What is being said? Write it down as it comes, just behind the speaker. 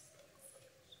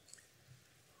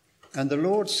And the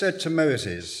Lord said to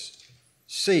Moses,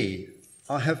 "See,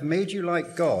 I have made you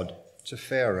like God to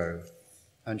Pharaoh,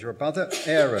 and your brother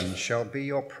Aaron shall be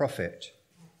your prophet.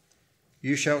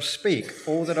 You shall speak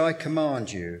all that I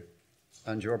command you,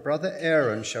 and your brother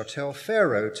Aaron shall tell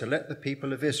Pharaoh to let the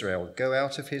people of Israel go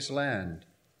out of his land.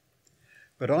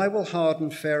 But I will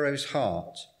harden Pharaoh's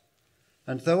heart,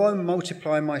 and though I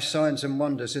multiply my signs and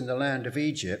wonders in the land of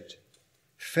Egypt,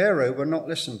 Pharaoh will not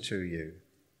listen to you.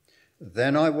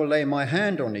 Then I will lay my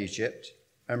hand on Egypt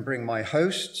and bring my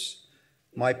hosts,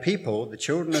 my people, the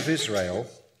children of Israel,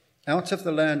 out of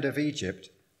the land of Egypt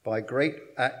by great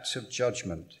acts of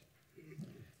judgment.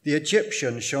 The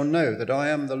Egyptians shall know that I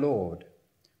am the Lord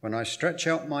when I stretch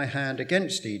out my hand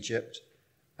against Egypt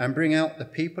and bring out the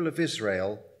people of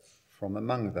Israel from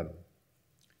among them."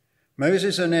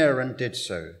 Moses and Aaron did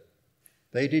so.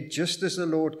 They did just as the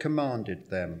Lord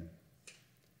commanded them.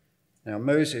 Now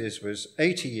Moses was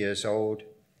 80 years old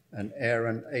and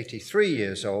Aaron 83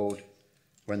 years old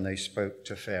when they spoke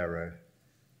to Pharaoh.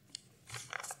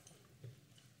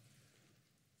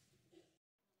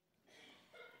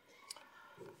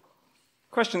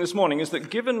 Question this morning is that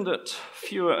given that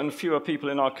fewer and fewer people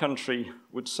in our country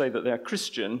would say that they're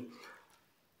Christian,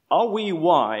 are we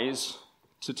wise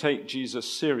to take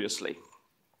Jesus seriously?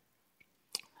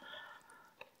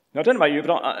 Now, I don't know about you,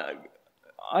 but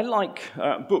I like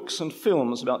books and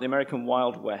films about the American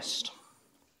Wild West.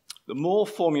 The more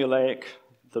formulaic,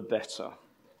 the better.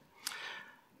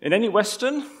 In any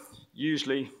Western,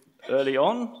 usually early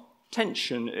on,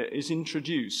 tension is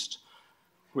introduced,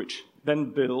 which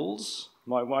then builds,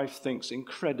 my wife thinks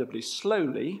incredibly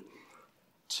slowly,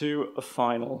 to a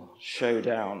final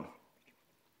showdown.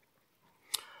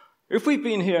 If we've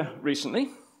been here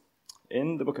recently,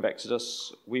 in the book of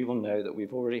Exodus, we will know that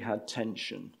we've already had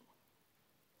tension.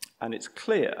 And it's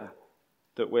clear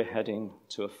that we're heading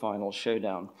to a final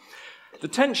showdown. The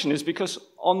tension is because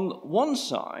on one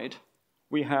side,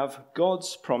 we have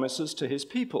God's promises to his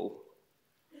people.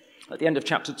 At the end of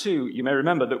chapter 2, you may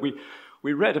remember that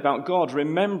we read about God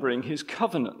remembering his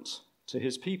covenant to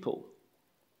his people.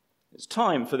 It's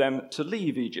time for them to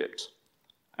leave Egypt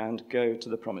and go to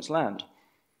the promised land.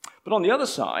 But on the other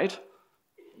side,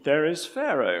 there is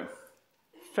Pharaoh.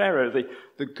 Pharaoh,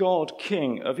 the god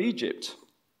king of Egypt.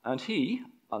 And he,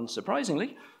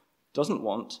 unsurprisingly, doesn't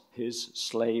want his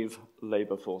slave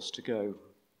labor force to go.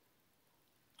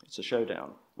 It's a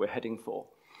showdown we're heading for.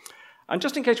 And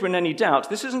just in case we're in any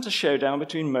doubt, this isn't a showdown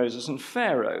between Moses and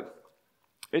Pharaoh.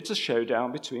 It's a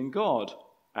showdown between God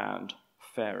and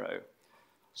Pharaoh.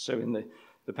 So in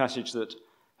the passage that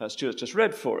Stuart just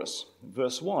read for us,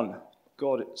 verse 1,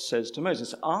 God says to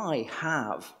Moses, "I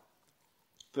have."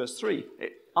 Verse 3,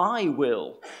 "I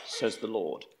will," says the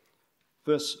Lord.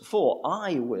 Verse 4,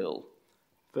 "I will."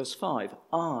 Verse 5,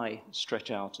 "I stretch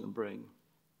out and bring."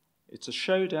 It's a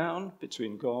showdown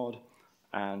between God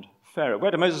and Pharaoh.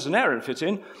 Where do Moses and Aaron fit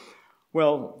in?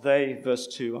 Well, they, verse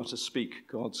 2, are to speak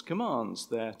God's commands.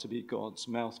 They're to be God's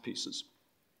mouthpieces.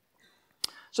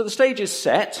 So the stage is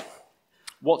set.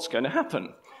 What's going to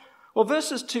happen? Well,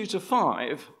 verses 2 to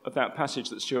 5 of that passage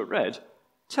that Stuart read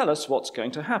tell us what's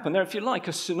going to happen. They're, if you like,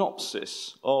 a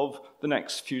synopsis of the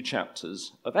next few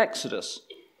chapters of Exodus.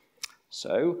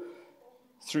 So,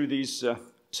 through these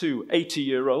two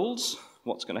 80-year-olds,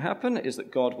 what's going to happen is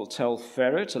that God will tell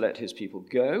Pharaoh to let his people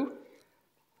go.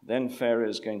 Then Pharaoh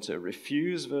is going to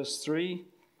refuse, verse 3.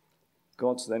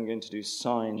 God's then going to do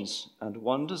signs and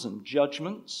wonders and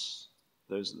judgments.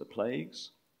 Those are the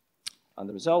plagues. And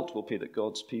the result will be that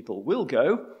God's people will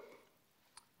go,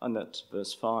 and that,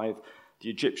 verse 5, the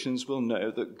Egyptians will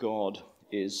know that God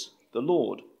is the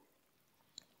Lord.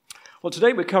 Well,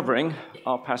 today we're covering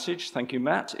our passage, thank you,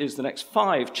 Matt, is the next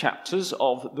 5 chapters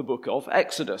of the book of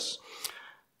Exodus.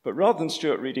 But rather than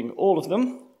Stuart reading all of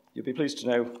them, you'll be pleased to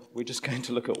know we're just going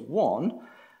to look at one.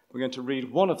 We're going to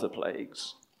read one of the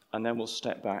plagues, and then we'll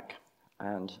step back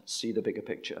and see the bigger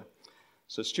picture.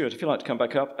 So, Stuart, if you'd like to come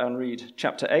back up and read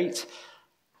chapter 8,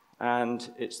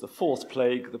 and it's the 4th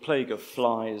plague, the plague of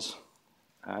flies,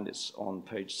 and it's on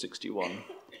page 61.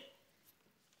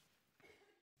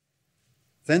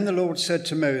 Then the Lord said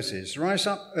to Moses, "Rise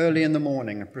up early in the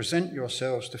morning and present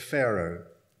yourselves to Pharaoh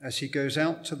as he goes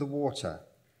out to the water,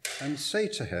 and say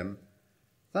to him,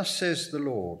 'Thus says the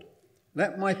Lord,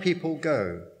 let my people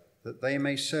go, that they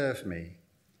may serve me.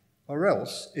 Or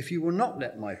else, if you will not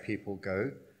let my people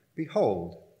go,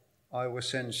 behold, I will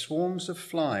send swarms of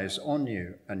flies on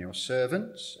you and your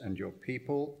servants and your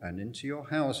people and into your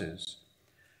houses.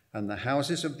 And the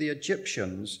houses of the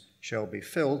Egyptians shall be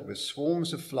filled with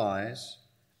swarms of flies,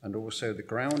 and also the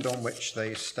ground on which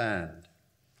they stand.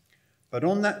 But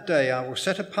on that day I will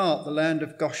set apart the land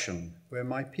of Goshen, where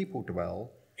my people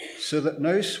dwell, so that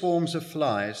no swarms of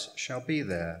flies shall be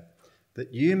there,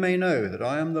 that you may know that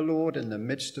I am the Lord in the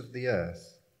midst of the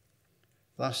earth.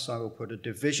 Thus I will put a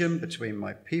division between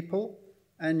my people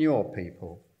and your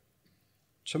people.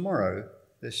 Tomorrow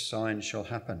this sign shall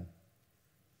happen."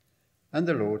 And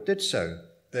the Lord did so.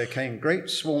 There came great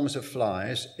swarms of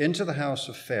flies into the house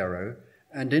of Pharaoh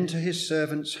and into his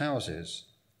servants' houses.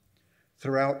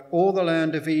 Throughout all the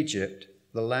land of Egypt,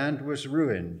 the land was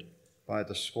ruined by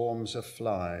the swarms of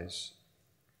flies.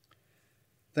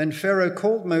 Then Pharaoh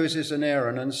called Moses and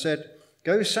Aaron and said,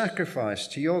 "Go sacrifice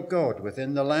to your God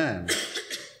within the land."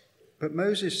 But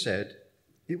Moses said,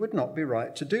 "It would not be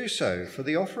right to do so, for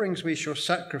the offerings we shall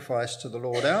sacrifice to the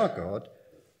Lord our God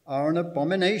are an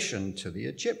abomination to the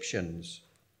Egyptians.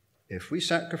 If we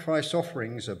sacrifice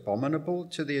offerings abominable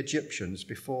to the Egyptians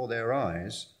before their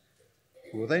eyes,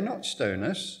 will they not stone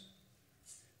us?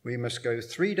 We must go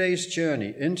 3 days'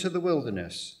 journey into the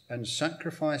wilderness and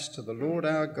sacrifice to the Lord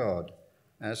our God,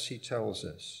 as he tells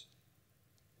us."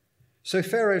 So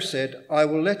Pharaoh said, "I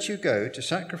will let you go to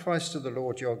sacrifice to the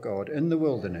Lord your God in the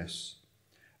wilderness.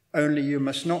 Only you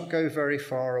must not go very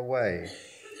far away.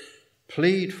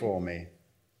 Plead for me."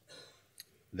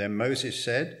 Then Moses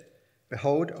said,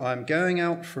 "Behold, I am going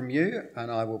out from you, and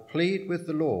I will plead with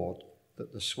the Lord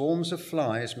that the swarms of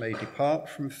flies may depart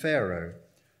from Pharaoh,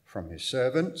 from his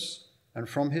servants, and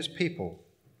from his people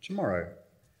tomorrow.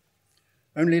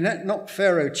 Only let not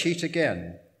Pharaoh cheat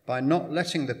again by not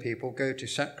letting the people go to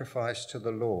sacrifice to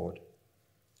the Lord."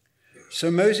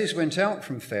 So Moses went out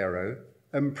from Pharaoh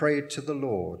and prayed to the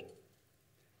Lord.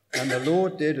 And the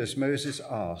Lord did as Moses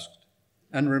asked,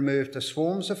 and removed the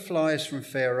swarms of flies from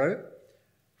Pharaoh,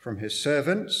 from his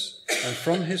servants, and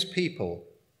from his people.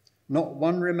 Not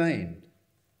one remained.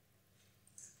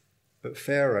 But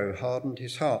Pharaoh hardened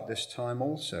his heart this time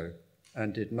also,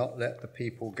 and did not let the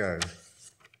people go.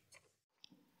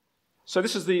 So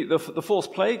this is the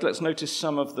fourth plague. Let's notice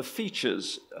some of the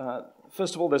features.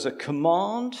 First of all, there's a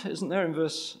command, isn't there, in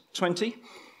verse 20?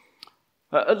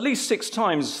 At least 6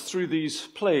 times through these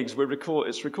plagues,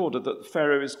 it's recorded that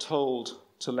Pharaoh is told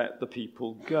to let the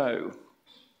people go.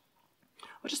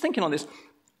 I was just thinking on this.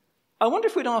 I wonder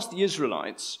if we'd asked the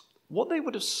Israelites what they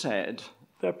would have said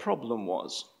their problem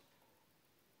was.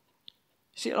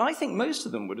 See, I think most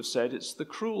of them would have said it's the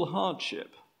cruel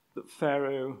hardship that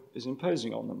Pharaoh is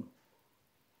imposing on them.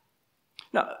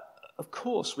 Now, of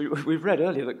course, we've read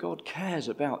earlier that God cares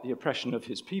about the oppression of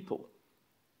his people.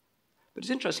 But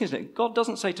it's interesting, isn't it? God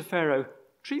doesn't say to Pharaoh,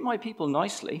 "Treat my people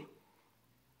nicely."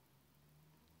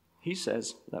 He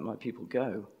says, "Let my people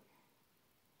go."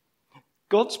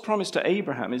 God's promise to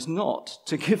Abraham is not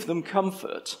to give them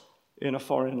comfort in a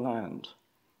foreign land.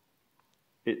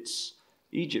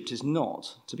 Egypt is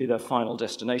not to be their final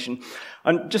destination.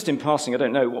 And just in passing, I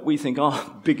don't know what we think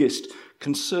our biggest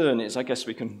concern is. I guess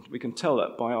we can tell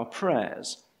that by our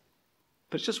prayers.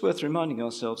 But it's just worth reminding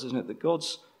ourselves, isn't it, that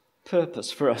God's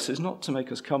purpose for us is not to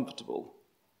make us comfortable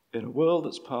in a world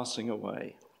that's passing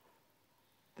away.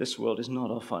 This world is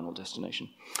not our final destination.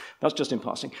 That's just in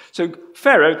passing. So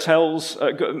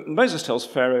Moses tells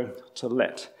Pharaoh to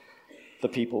let the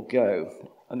people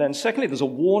go. And then secondly, there's a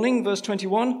warning, verse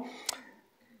 21.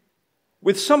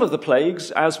 With some of the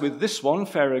plagues, as with this one,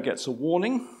 Pharaoh gets a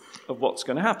warning of what's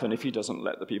going to happen if he doesn't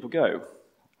let the people go.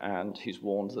 And he's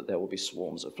warned that there will be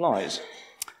swarms of flies.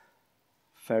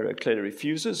 Pharaoh clearly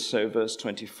refuses, so verse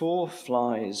 24,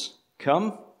 flies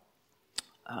come.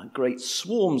 Great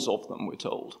swarms of them, we're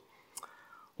told.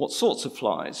 What sorts of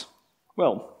flies?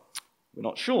 Well, we're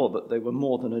not sure, but they were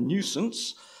more than a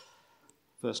nuisance.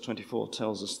 Verse 24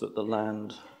 tells us that the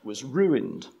land was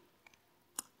ruined.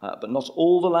 But not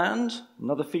all the land.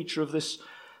 Another feature of this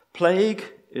plague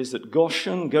is that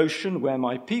Goshen, where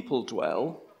my people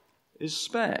dwell, is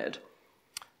spared.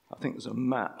 I think there's a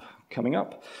map coming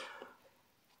up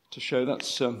to show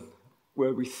that's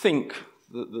where we think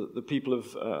the people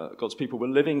of God's people were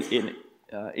living in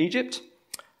Egypt.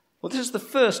 Well, this is the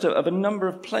first of a number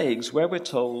of plagues where we're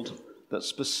told that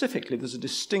specifically there's a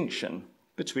distinction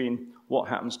between what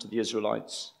happens to the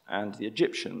Israelites and the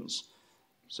Egyptians.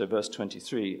 So verse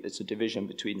 23, it's a division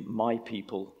between my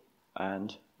people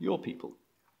and your people.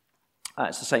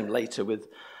 It's the same later with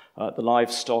the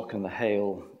livestock and the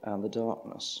hail and the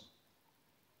darkness.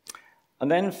 And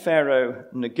then Pharaoh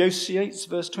negotiates,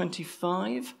 verse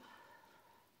 25.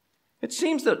 It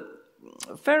seems that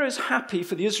Pharaoh's happy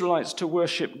for the Israelites to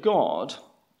worship God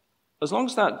as long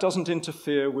as that doesn't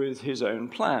interfere with his own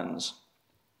plans.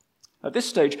 At this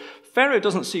stage, Pharaoh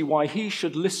doesn't see why he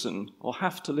should listen or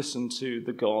have to listen to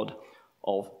the God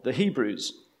of the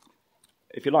Hebrews.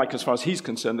 if you like, as far as he's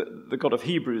concerned, the God of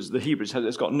Hebrews, the Hebrews,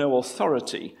 has got no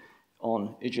authority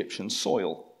on Egyptian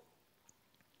soil.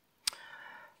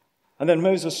 And then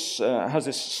Moses has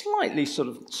this slightly sort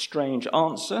of strange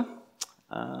answer,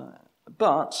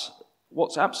 but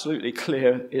what's absolutely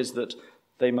clear is that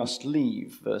they must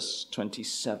leave, verse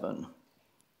 27.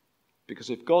 Because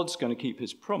if God's going to keep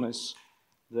his promise,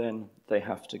 then they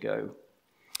have to go.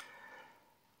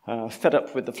 Fed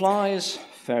up with the flies,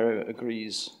 Pharaoh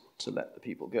agrees to let the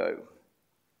people go.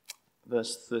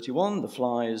 Verse 31, the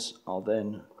flies are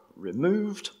then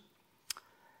removed.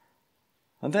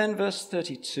 And then verse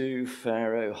 32,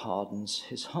 Pharaoh hardens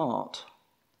his heart.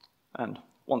 And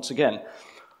once again,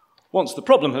 once the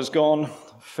problem has gone,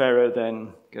 Pharaoh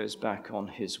then goes back on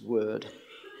his word.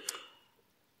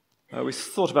 We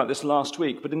thought about this last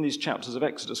week, but in these chapters of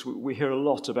Exodus, we hear a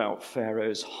lot about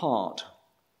Pharaoh's heart,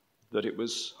 that it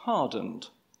was hardened,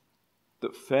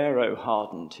 that Pharaoh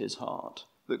hardened his heart,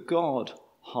 that God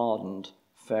hardened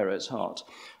Pharaoh's heart.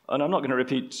 And I'm not going to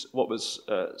repeat what was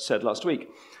said last week,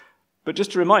 but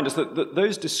just to remind us that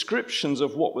those descriptions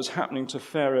of what was happening to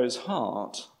Pharaoh's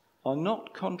heart are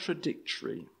not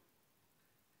contradictory.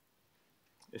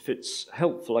 If it's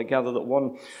helpful, I gather that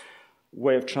one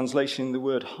way of translating the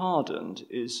word hardened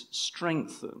is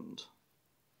strengthened.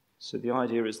 So the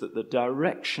idea is that the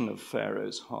direction of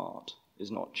Pharaoh's heart is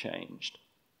not changed,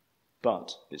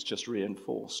 but it's just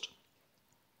reinforced.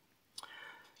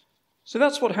 So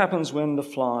that's what happens when the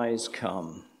flies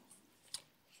come.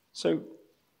 So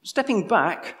stepping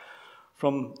back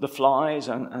from the flies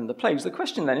and the plagues, the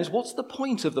question then is, what's the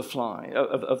point of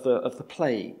the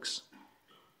plagues?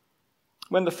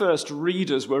 When the first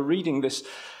readers were reading this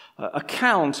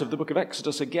account of the book of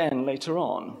Exodus again later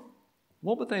on,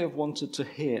 what would they have wanted to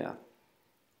hear?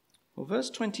 Well, verse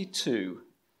 22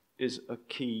 is a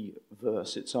key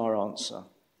verse. It's our answer.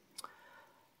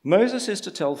 Moses is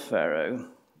to tell Pharaoh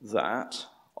that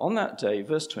on that day,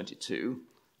 verse 22,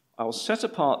 I will set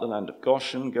apart the land of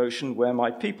Goshen, where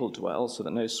my people dwell, so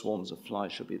that no swarms of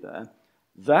flies shall be there,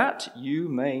 that you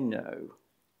may know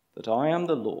that I am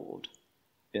the Lord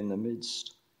in the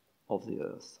midst of the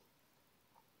earth.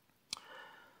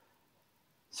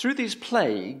 Through these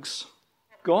plagues,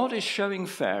 God is showing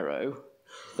Pharaoh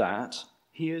that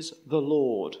he is the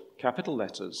Lord, capital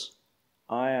letters,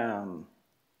 I am,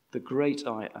 the great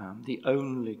I am, the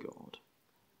only God.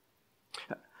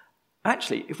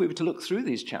 Actually, if we were to look through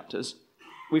these chapters,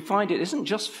 we find it isn't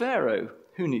just Pharaoh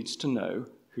who needs to know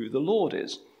who the Lord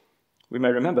is. We may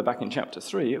remember back in chapter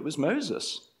 3, it was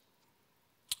Moses.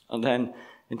 And then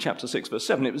in chapter 6, verse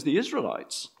 7, it was the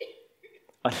Israelites.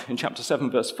 And in chapter 7,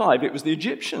 verse 5, it was the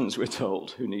Egyptians, we're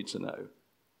told, who need to know.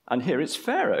 And here it's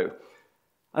Pharaoh.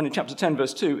 And in chapter 10,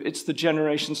 verse 2, it's the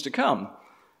generations to come,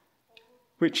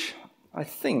 which I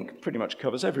think pretty much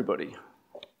covers everybody.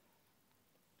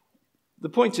 The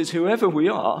point is, whoever we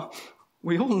are,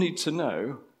 we all need to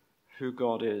know who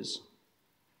God is.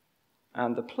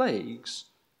 And the plagues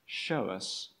show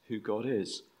us who God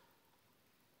is.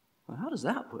 Well, how does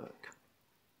that work?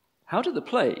 How do the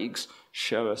plagues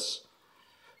show us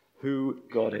who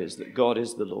God is, that God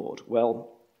is the Lord?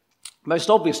 Well,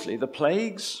 most obviously, the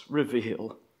plagues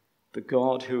reveal the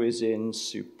God who is in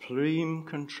supreme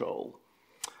control.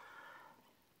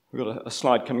 We've got a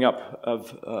slide coming up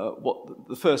of what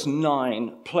the first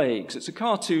 9 plagues. It's a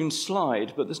cartoon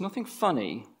slide, but there's nothing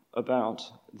funny about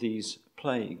these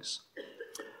plagues.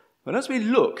 But as we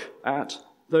look at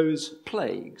those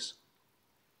plagues,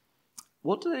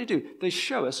 what do? They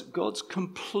show us God's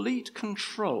complete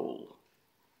control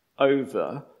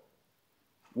over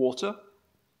water,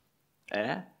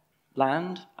 air,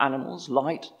 land, animals,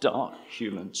 light, dark,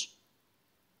 humans.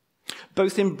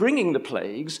 Both in bringing the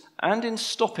plagues and in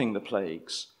stopping the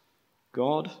plagues,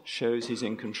 God shows he's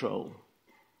in control.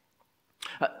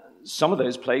 Some of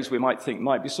those plagues we might think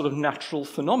might be sort of natural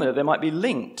phenomena. They might be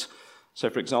linked. So,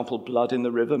 for example, blood in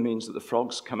the river means that the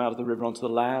frogs come out of the river onto the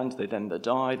land, they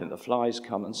die, then the flies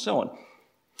come, and so on.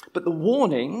 But the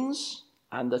warnings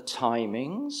and the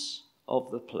timings of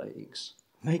the plagues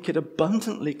make it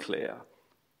abundantly clear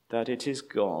that it is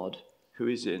God who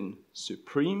is in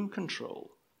supreme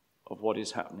control of what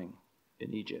is happening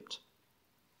in Egypt.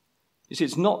 You see,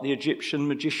 it's not the Egyptian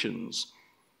magicians.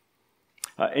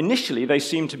 Initially, they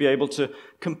seemed to be able to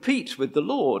compete with the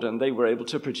Lord, and they were able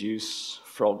to produce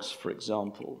frogs, for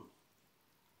example.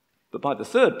 But by the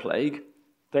third plague,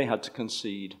 they had to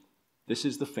concede, this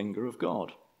is the finger of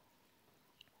God.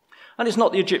 And it's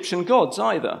not the Egyptian gods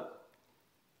either.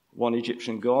 One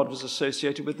Egyptian god was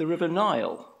associated with the River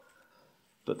Nile,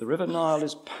 but the River Nile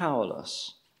is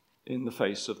powerless in the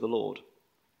face of the Lord.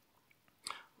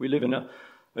 We live in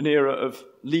an era of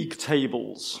league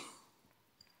tables.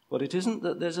 But it isn't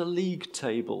that there's a league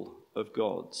table of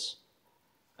gods.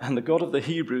 And the God of the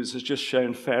Hebrews has just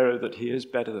shown Pharaoh that he is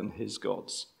better than his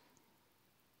gods.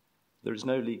 There is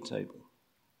no league table.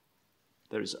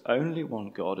 There is only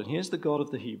one God, and here's the God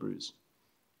of the Hebrews.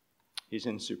 He's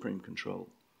in supreme control.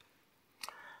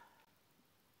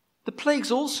 The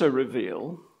plagues also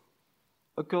reveal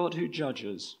a God who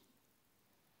judges.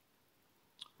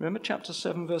 Remember chapter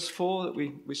 7, verse 4 that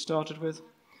we started with?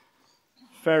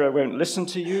 Pharaoh won't listen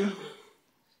to you.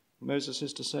 Moses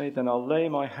is to say, then I'll lay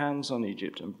my hands on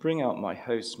Egypt and bring out my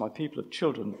hosts, my people of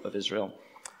children of Israel,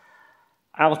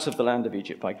 out of the land of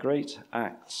Egypt by great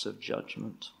acts of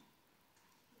judgment.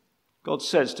 God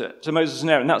says to Moses and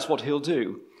Aaron, that's what he'll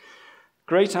do.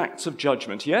 Great acts of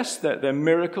judgment. Yes, they're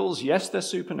miracles. Yes, they're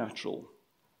supernatural.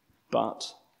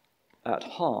 But at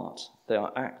heart, they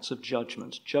are acts of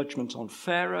judgment. Judgment on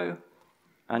Pharaoh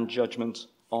and judgment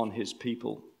on his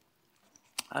people.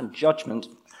 And judgment,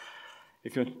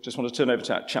 if you just want to turn over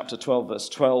to chapter 12, verse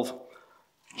 12,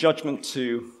 judgment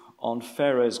on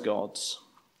Pharaoh's gods.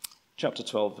 Chapter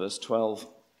 12, verse 12.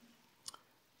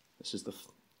 This is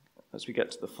as we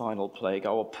get to the final plague.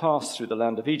 I will pass through the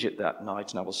land of Egypt that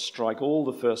night, and I will strike all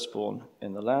the firstborn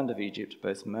in the land of Egypt,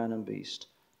 both man and beast,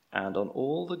 and on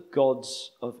all the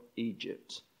gods of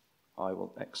Egypt I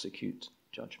will execute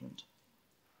judgment.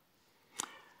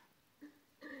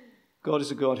 God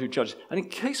is a God who judges. And in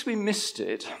case we missed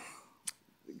it,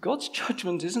 God's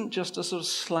judgment isn't just a sort of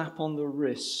slap on the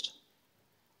wrist.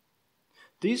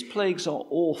 These plagues are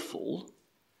awful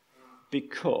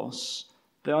because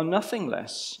they are nothing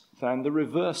less than the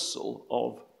reversal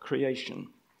of creation.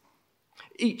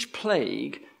 Each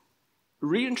plague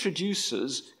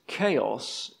reintroduces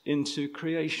chaos into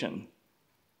creation.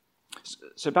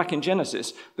 So back in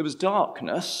Genesis, there was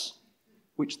darkness,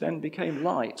 which then became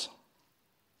light.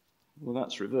 Well,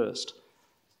 that's reversed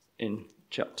in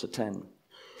chapter 10.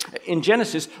 In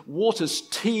Genesis, waters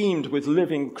teemed with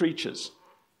living creatures.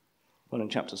 Well, in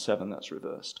chapter 7, that's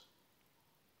reversed.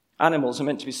 Animals are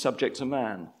meant to be subject to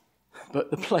man, but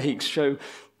the plagues show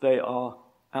they are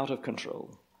out of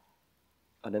control.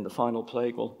 And in the final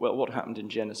plague, well, what happened in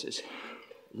Genesis?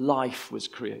 Life was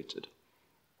created.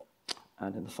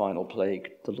 And in the final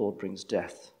plague, the Lord brings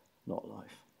death, not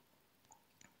life.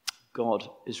 God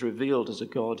is revealed as a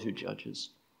God who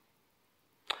judges.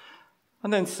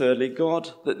 And then thirdly,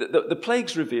 the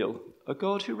plagues reveal a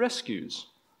God who rescues.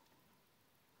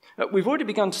 We've already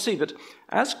begun to see that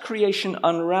as creation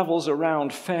unravels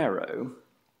around Pharaoh,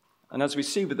 and as we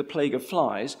see with the plague of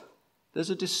flies, there's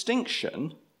a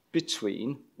distinction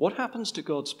between what happens to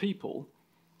God's people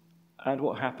and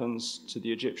what happens to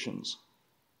the Egyptians.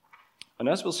 And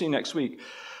as we'll see next week,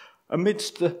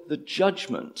 amidst the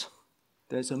judgment,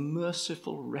 there's a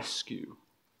merciful rescue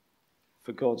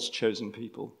for God's chosen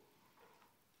people.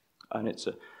 And it's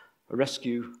a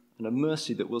rescue and a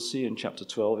mercy that we'll see in chapter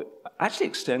 12. It actually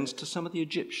extends to some of the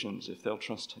Egyptians if they'll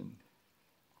trust him.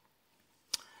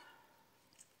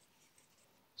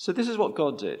 So this is what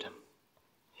God did.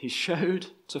 He showed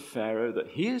to Pharaoh that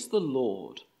he is the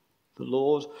Lord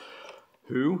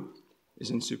who is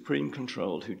in supreme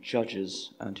control, who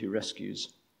judges and who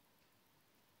rescues.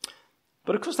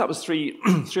 But of course that was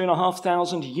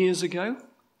 3,500 years ago.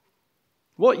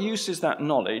 What use is that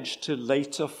knowledge to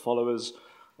later followers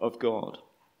of God?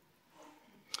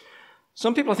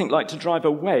 Some people, I think, like to drive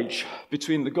a wedge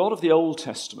between the God of the Old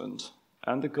Testament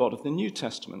and the God of the New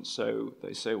Testament. So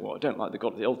they say, well, I don't like the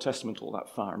God of the Old Testament, all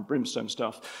that fire and brimstone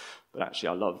stuff, but actually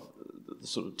I love the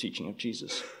sort of teaching of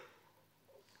Jesus.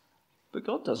 But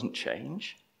God doesn't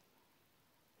change.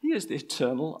 He is the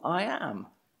eternal I am.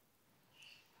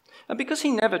 And because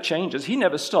he never changes, he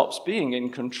never stops being in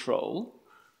control,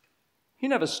 he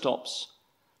never stops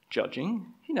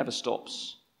judging, he never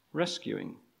stops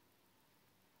rescuing.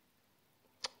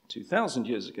 2,000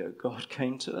 years ago, God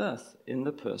came to earth in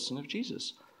the person of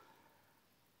Jesus.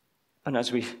 And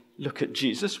as we look at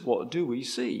Jesus, what do we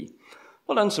see?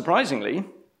 Well, unsurprisingly,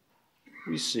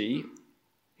 we see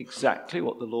exactly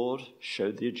what the Lord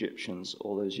showed the Egyptians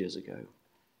all those years ago.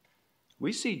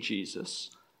 We see Jesus,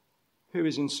 who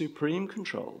is in supreme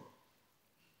control.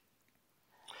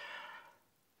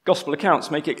 Gospel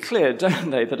accounts make it clear,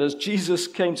 don't they, that as Jesus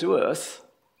came to earth,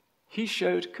 he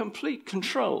showed complete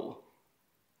control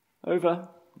over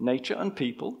nature and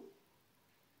people,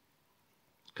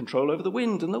 control over the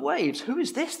wind and the waves. Who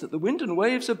is this that the wind and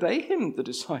waves obey him, the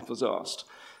disciples asked.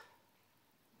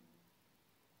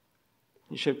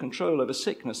 He showed control over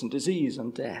sickness and disease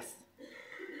and death.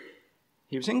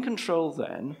 He was in control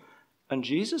then, and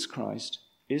Jesus Christ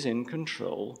is in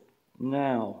control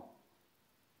now.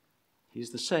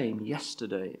 He's the same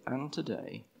yesterday and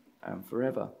today and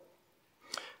forever.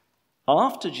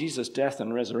 After Jesus' death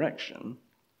and resurrection,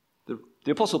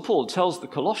 the Apostle Paul tells the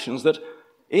Colossians that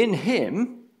in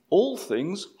him all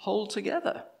things hold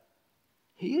together.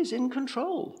 He is in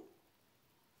control.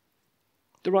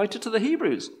 The writer to the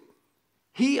Hebrews,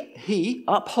 he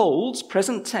upholds,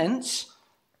 present tense,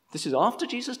 this is after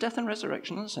Jesus' death and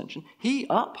resurrection and ascension, he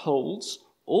upholds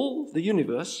all the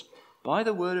universe by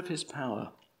the word of his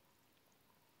power.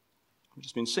 We've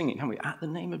just been singing, haven't we? At the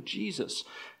name of Jesus,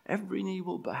 every knee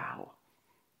will bow.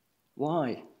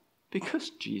 Why? Because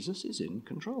Jesus is in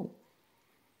control.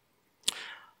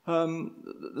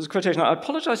 There's a quotation. I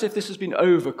apologize if this has been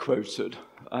overquoted.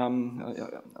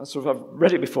 I've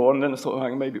read it before, and then I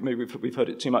thought, maybe we've heard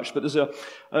it too much. But there's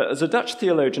a Dutch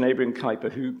theologian, Abraham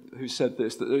Kuyper, who said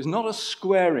this, that there is not a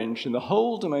square inch in the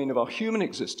whole domain of our human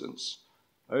existence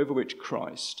over which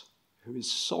Christ, who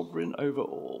is sovereign over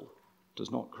all,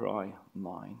 does not cry,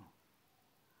 mine.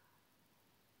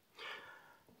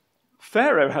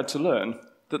 Pharaoh had to learn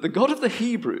that the God of the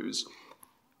Hebrews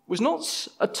was not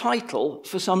a title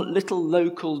for some little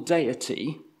local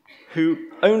deity who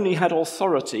only had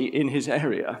authority in his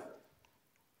area.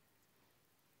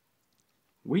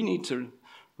 We need to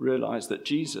realize that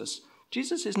Jesus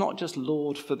is not just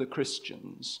Lord for the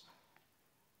Christians.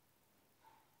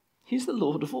 He's the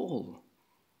Lord of all.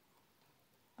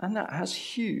 And that has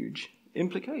huge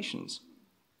implications.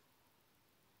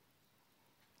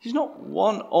 He's not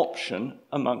one option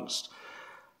amongst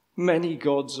many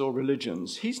gods or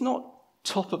religions. He's not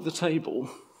top of the table,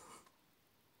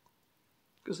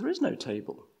 because there is no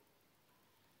table.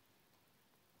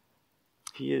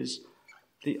 He is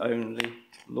the only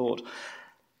Lord.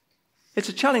 It's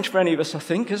a challenge for any of us, I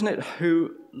think, isn't it,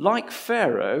 who, like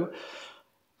Pharaoh,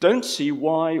 don't see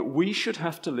why we should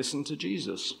have to listen to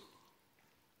Jesus.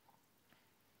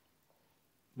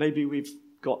 Maybe we've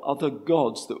got other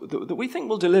gods that we think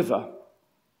will deliver.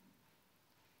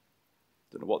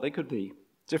 Don't know what they could be.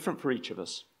 Different for each of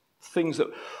us. Things that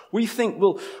we think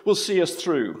will see us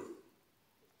through,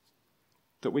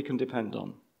 that we can depend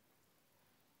on.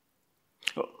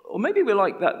 Or maybe we're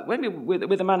like that. Maybe we're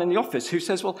the man in the office who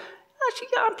says, well, actually,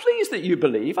 yeah, I'm pleased that you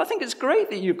believe. I think it's great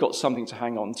that you've got something to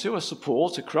hang on to, a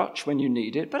support, a crutch when you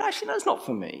need it. But actually, that's not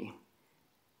for me.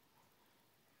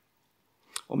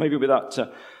 Or maybe we're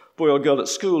that boy or girl at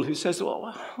school who says,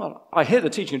 well, I hear the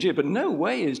teaching of Jesus, but no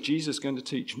way is Jesus going to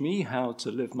teach me how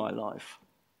to live my life.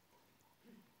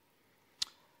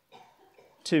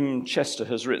 Tim Chester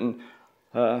has written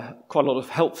quite a lot of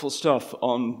helpful stuff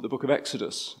on the book of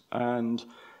Exodus, and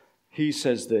he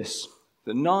says this: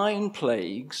 the 9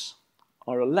 plagues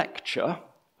are a lecture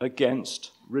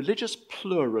against religious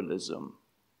pluralism,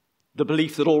 the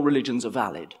belief that all religions are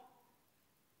valid.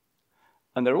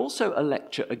 And they're also a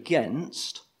lecture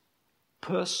against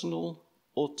personal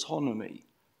autonomy,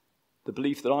 the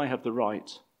belief that I have the right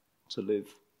to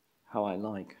live how I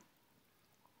like.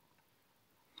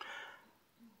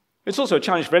 It's also a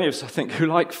challenge for any of us, I think, who,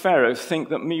 like Pharaoh, think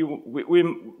that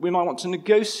we might want to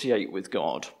negotiate with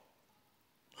God.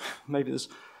 Maybe there's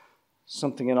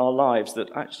something in our lives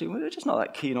that actually we're just not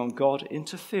that keen on God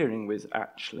interfering with,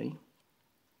 actually.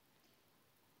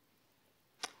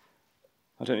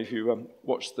 I don't know if you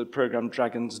watched the program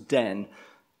Dragon's Den.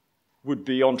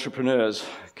 Would-be entrepreneurs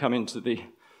come into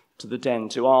the den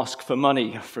to ask for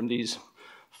money from these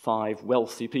 5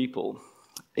 wealthy people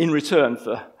in return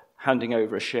for handing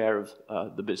over a share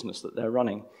of the business that they're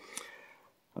running.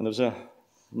 And there was a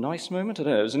nice moment, I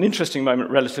don't know, it was an interesting moment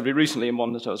relatively recently in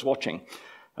one that I was watching.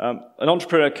 An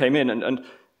entrepreneur came in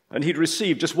and he'd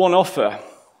received just one offer.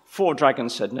 4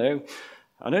 dragons said no,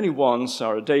 and only one,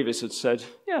 Sarah Davis, had said,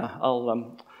 yeah,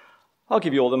 I'll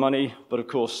give you all the money, but of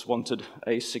course wanted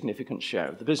a significant share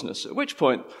of the business. At which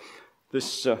point,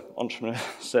 this entrepreneur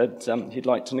said he'd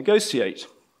like to negotiate.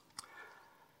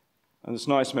 And this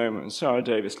nice moment, and Sarah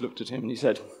Davis looked at him and he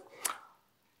said,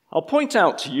 I'll point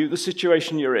out to you the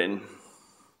situation you're in.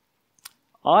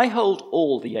 I hold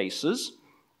all the aces,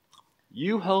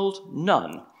 you hold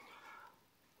none.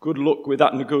 Good luck with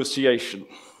that negotiation.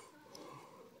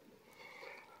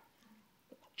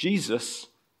 Jesus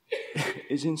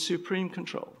is in supreme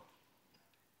control.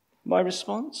 My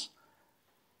response?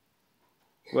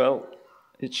 Well,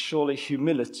 it's surely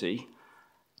humility.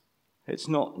 It's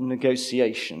not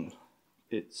negotiation.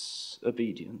 It's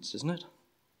obedience, isn't it?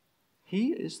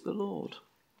 He is the Lord.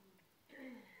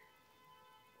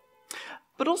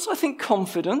 But also, I think,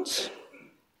 confidence.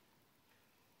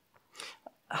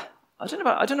 I don't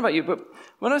know about you, but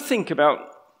when I think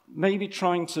about maybe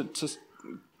trying to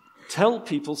tell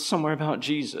people somewhere about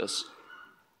Jesus,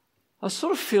 I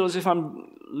sort of feel as if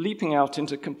I'm leaping out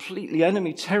into completely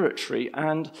enemy territory,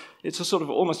 and it's a sort of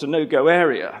almost a no-go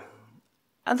area.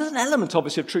 And there's an element,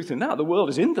 obviously, of truth in that. The world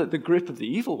is in the grip of the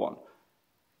evil one.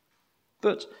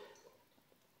 But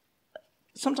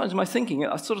sometimes in my thinking,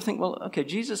 I sort of think, well, okay,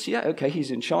 Jesus, yeah, okay,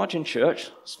 he's in charge in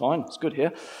church. It's fine, it's good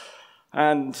here.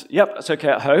 And, yep, that's okay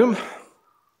at home.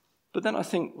 But then I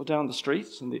think, well, down the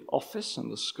streets and the office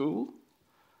and the school,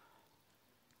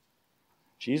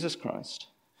 Jesus Christ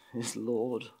is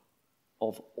Lord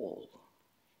of all.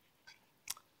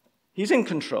 He's in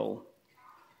control,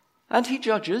 and he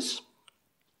judges.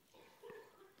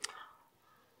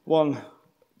 One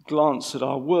glance at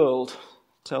our world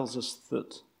tells us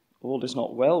that all is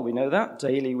not well. We know that.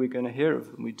 Daily we're going to hear of,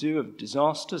 and we do, of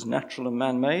disasters, natural and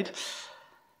man-made,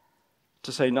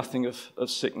 to say nothing of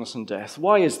sickness and death.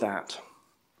 Why is that?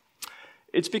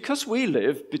 It's because we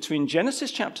live between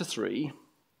Genesis chapter 3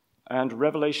 and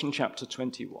Revelation chapter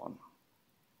 21.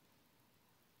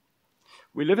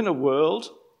 We live in a world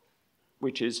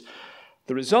which is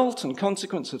the result and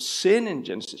consequence of sin in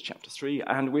Genesis chapter 3,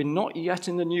 and we're not yet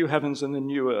in the new heavens and the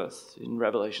new earth in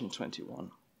Revelation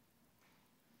 21.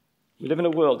 We live in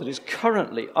a world that is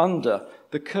currently under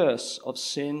the curse of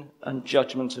sin and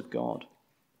judgment of God.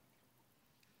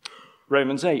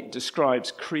 Romans 8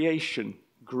 describes creation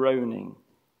groaning.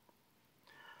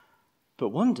 But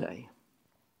one day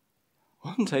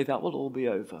that will all be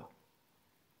over.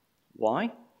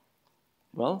 Why?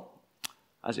 Well,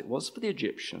 as it was for the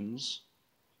Egyptians,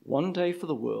 one day for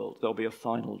the world there'll be a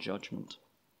final judgment.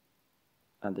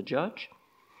 And the judge,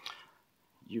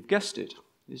 you've guessed it,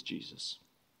 is Jesus.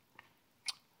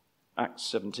 Acts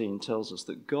 17 tells us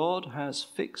that God has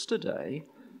fixed a day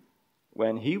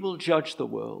when he will judge the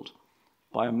world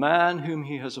by a man whom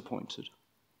he has appointed.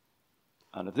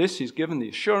 And of this he's given the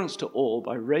assurance to all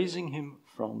by raising him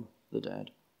from the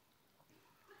dead.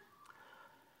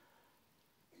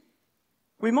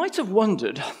 We might have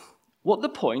wondered what the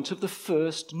point of the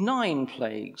first 9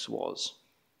 plagues was,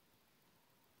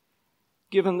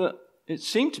 given that it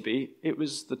seemed to be it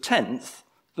was the 10th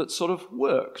that sort of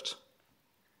worked.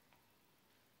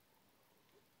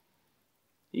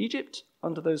 Egypt,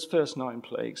 under those first 9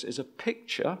 plagues, is a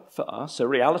picture for us, a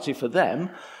reality for them,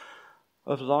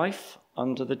 of life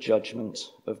under the judgment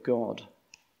of God.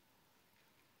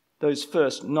 Those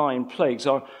first 9 plagues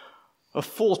are a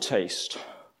foretaste,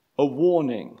 a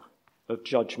warning of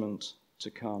judgment to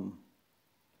come.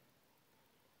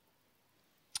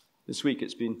 This week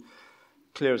it's been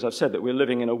clear, as I've said, that we're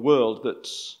living in a world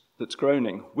that's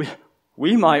groaning.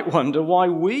 We might wonder why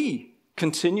we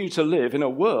continue to live in a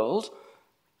world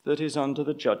that is under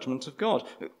the judgment of God.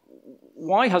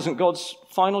 Why hasn't God's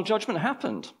final judgment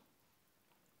happened?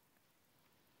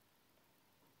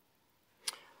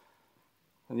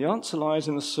 And the answer lies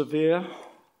in the severe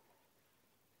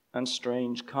and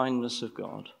strange kindness of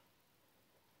God.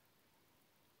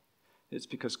 It's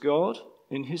because God,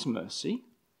 in his mercy,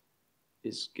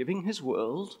 is giving his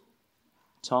world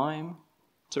time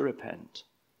to repent.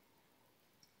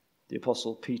 The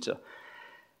Apostle Peter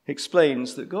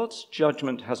explains that God's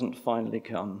judgment hasn't finally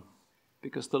come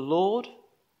because the Lord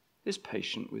is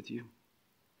patient with you,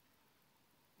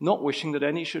 not wishing that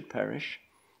any should perish,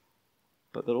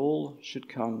 but that all should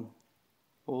come,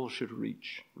 all should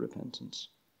reach repentance.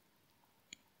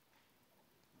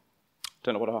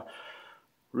 Don't know what our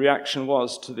reaction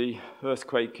was to the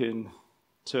earthquake in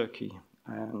Turkey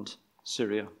and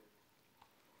Syria.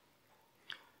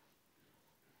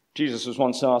 Jesus was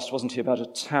once asked, wasn't he, about a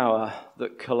tower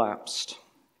that collapsed?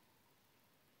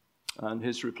 And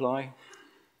his reply,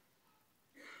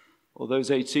 or those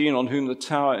 18 on whom the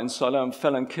tower in Siloam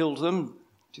fell and killed them,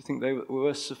 do you think they were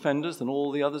worse offenders than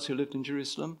all the others who lived in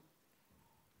Jerusalem?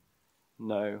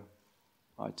 No,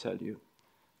 I tell you.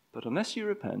 But unless you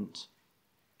repent,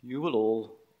 you will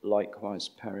all likewise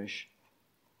perish.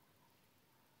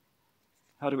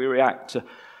 How do we react to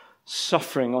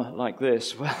suffering like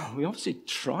this? Well, we obviously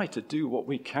try to do what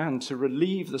we can to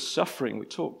relieve the suffering. We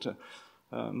talked to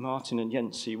Martin and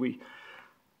Yensi.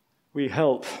 We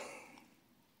help.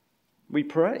 We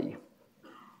pray.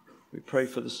 We pray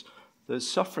for there's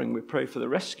suffering. We pray for the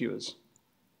rescuers.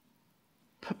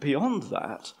 But beyond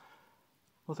that,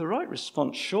 well, the right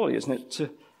response surely, isn't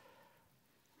it,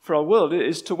 for our world,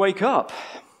 is to wake up.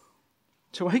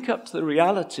 To wake up to the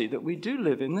reality that we do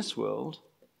live in this world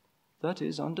that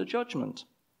is under judgment.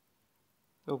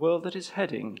 A world that is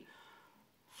heading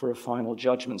for a final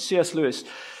judgment. C.S. Lewis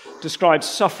described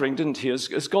suffering, didn't he,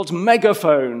 as God's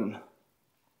megaphone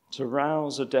to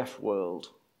rouse a deaf world.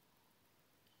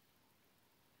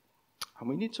 And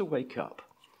we need to wake up.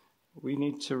 We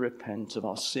need to repent of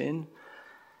our sin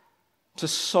to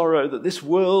sorrow that this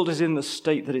world is in the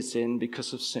state that it's in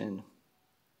because of sin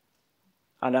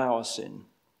and our sin.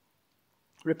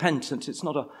 Repentance, it's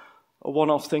not a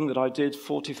one-off thing that I did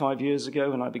 45 years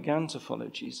ago when I began to follow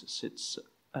Jesus. It's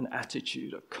an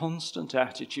attitude, a constant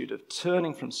attitude of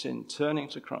turning from sin, turning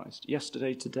to Christ,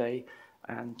 yesterday, today,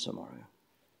 and tomorrow.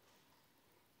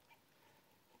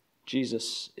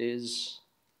 Jesus is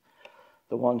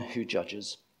the one who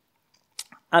judges.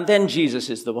 And then Jesus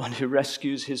is the one who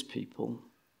rescues his people.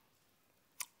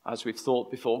 As we've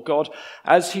thought before, God,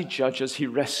 as he judges, he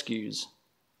rescues.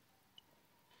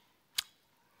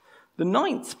 The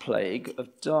 9th plague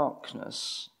of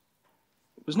darkness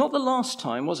was not the last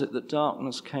time, was it, that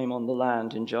darkness came on the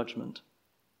land in judgment?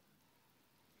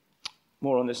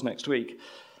 More on this next week.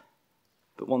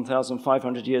 But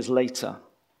 1,500 years later,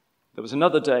 there was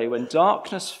another day when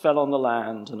darkness fell on the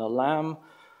land and a lamb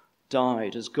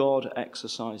died as God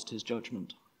exercised his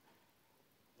judgment.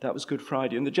 That was Good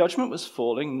Friday, and the judgment was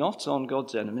falling not on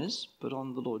God's enemies, but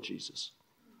on the Lord Jesus,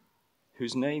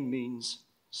 whose name means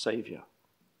Saviour.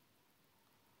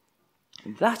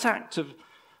 And that act of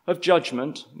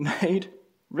judgment made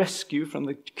rescue from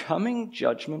the coming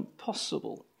judgment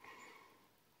possible.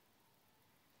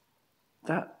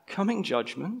 That coming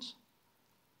judgment,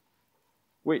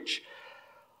 which,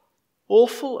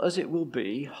 awful as it will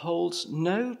be, holds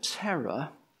no terror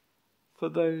for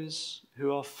those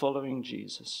who are following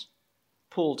Jesus.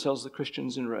 Paul tells the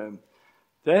Christians in Rome,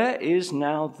 "There is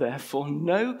now therefore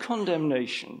no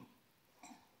condemnation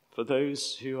for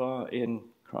those who are in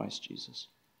Christ Jesus."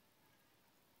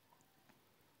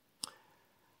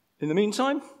 In the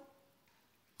meantime,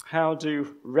 how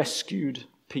do rescued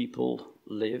people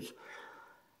live?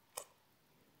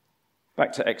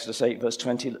 Back to Exodus 8, verse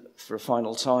 20 for a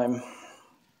final time.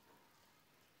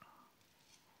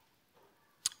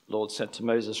 The Lord said to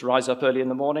Moses, "Rise up early in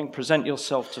the morning, present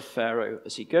yourself to Pharaoh.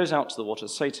 As he goes out to the water,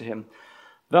 say to him,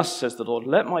 'Thus says the Lord,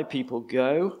 let my people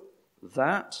go,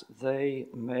 that they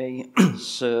may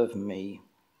serve me.'"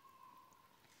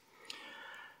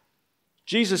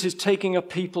 Jesus is taking a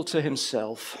people to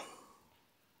himself.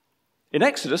 In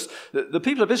Exodus, the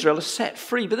people of Israel are set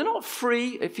free, but they're not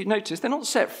free, if you notice, they're not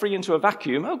set free into a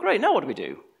vacuum. Oh, great, now what do we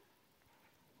do?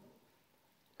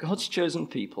 God's chosen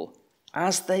people,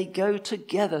 as they go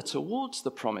together towards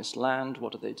the promised land,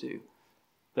 what do?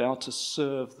 They are to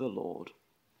serve the Lord.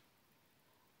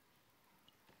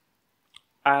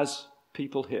 As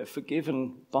people here,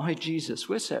 forgiven by Jesus,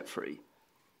 we're set free.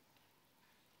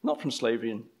 Not from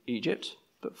slavery in Egypt,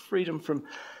 but freedom from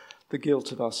the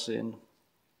guilt of our sin.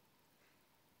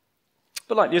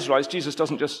 But like the Israelites, Jesus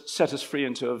doesn't just set us free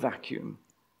into a vacuum.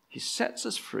 He sets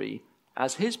us free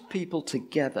as his people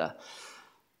together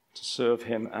to serve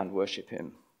him and worship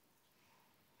him.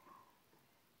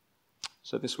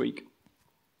 So this week,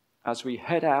 as we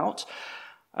head out,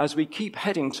 as we keep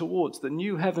heading towards the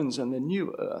new heavens and the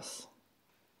new earth,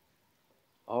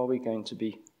 are we going to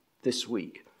be this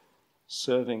week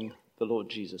serving the Lord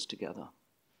Jesus together?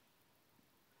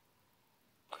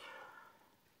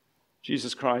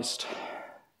 Jesus Christ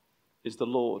is the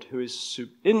Lord who is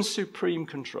in supreme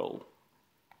control.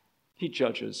 He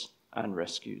judges and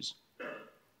rescues.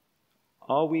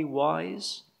 Are we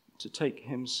wise to take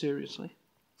him seriously?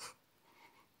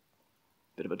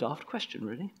 Bit of a daft question,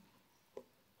 really.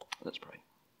 Let's pray.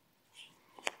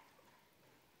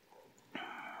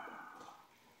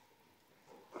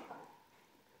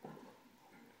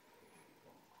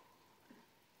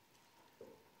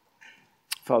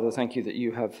 Father, thank you that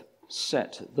you have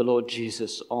set the Lord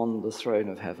Jesus on the throne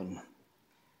of heaven.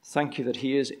 Thank you that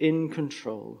he is in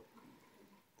control.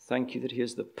 Thank you that he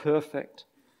is the perfect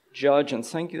judge, and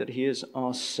thank you that he is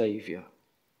our Saviour.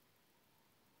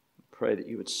 I pray that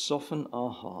you would soften our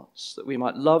hearts, that we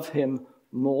might love him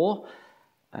more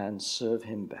and serve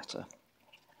him better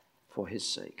for his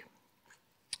sake.